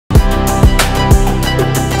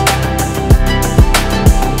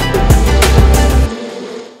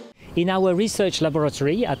In our research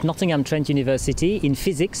laboratory at Nottingham Trent University in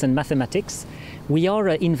physics and mathematics, we are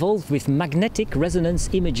involved with magnetic resonance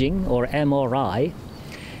imaging, or MRI.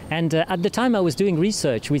 And at the time I was doing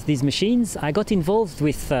research with these machines, I got involved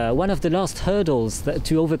with one of the last hurdles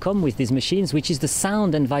to overcome with these machines, which is the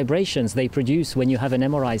sound and vibrations they produce when you have an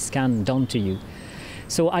MRI scan done to you.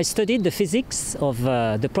 So I studied the physics of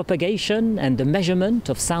the propagation and the measurement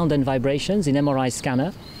of sound and vibrations in MRI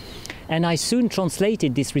scanner. And I soon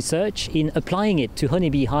translated this research in applying it to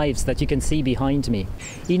honeybee hives that you can see behind me.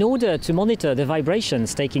 In order to monitor the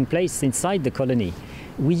vibrations taking place inside the colony,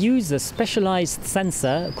 we use a specialized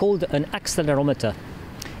sensor called an accelerometer.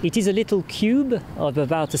 It is a little cube of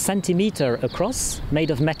about 1 centimeter across,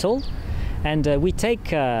 made of metal. And we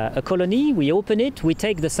take a colony, we open it, we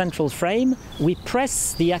take the central frame, we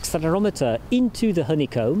press the accelerometer into the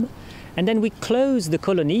honeycomb, and then we close the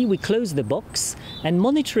colony, we close the box, and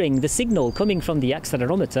monitoring the signal coming from the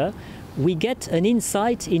accelerometer, we get an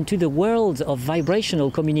insight into the world of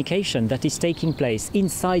vibrational communication that is taking place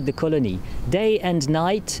inside the colony, day and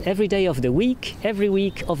night, every day of the week, every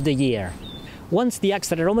week of the year. Once the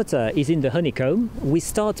accelerometer is in the honeycomb, we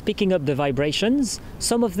start picking up the vibrations.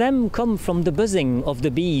 Some of them come from the buzzing of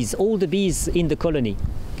the bees, all the bees in the colony.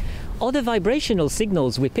 Other vibrational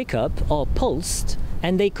signals we pick up are pulsed,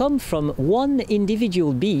 and they come from one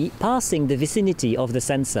individual bee passing the vicinity of the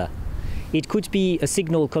sensor. It could be a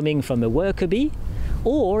signal coming from a worker bee,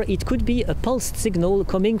 or it could be a pulsed signal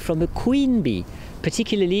coming from a queen bee,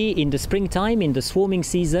 particularly in the springtime, in the swarming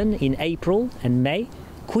season, in April and May.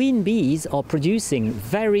 Queen bees are producing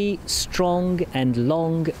very strong and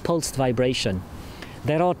long pulsed vibration.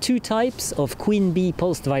 There are two types of queen bee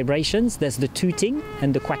pulsed vibrations. There's the tooting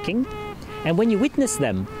and the quacking. And when you witness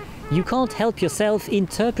them, you can't help yourself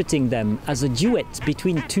interpreting them as a duet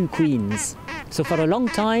between two queens. So for a long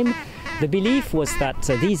time, the belief was that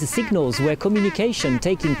these signals were communication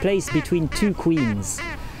taking place between two queens.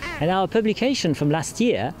 And our publication from last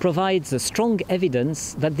year provides a strong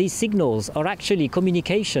evidence that these signals are actually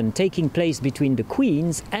communication taking place between the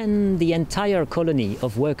queens and the entire colony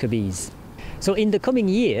of worker bees. So in the coming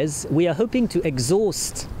years, we are hoping to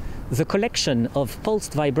exhaust the collection of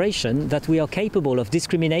pulsed vibration that we are capable of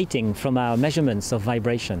discriminating from our measurements of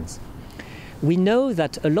vibrations. We know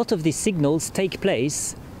that a lot of these signals take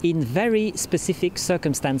place in very specific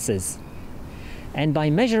circumstances. And by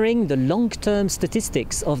measuring the long-term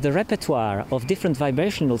statistics of the repertoire of different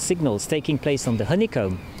vibrational signals taking place on the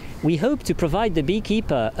honeycomb, we hope to provide the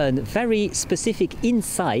beekeeper a very specific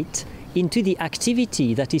insight into the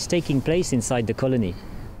activity that is taking place inside the colony.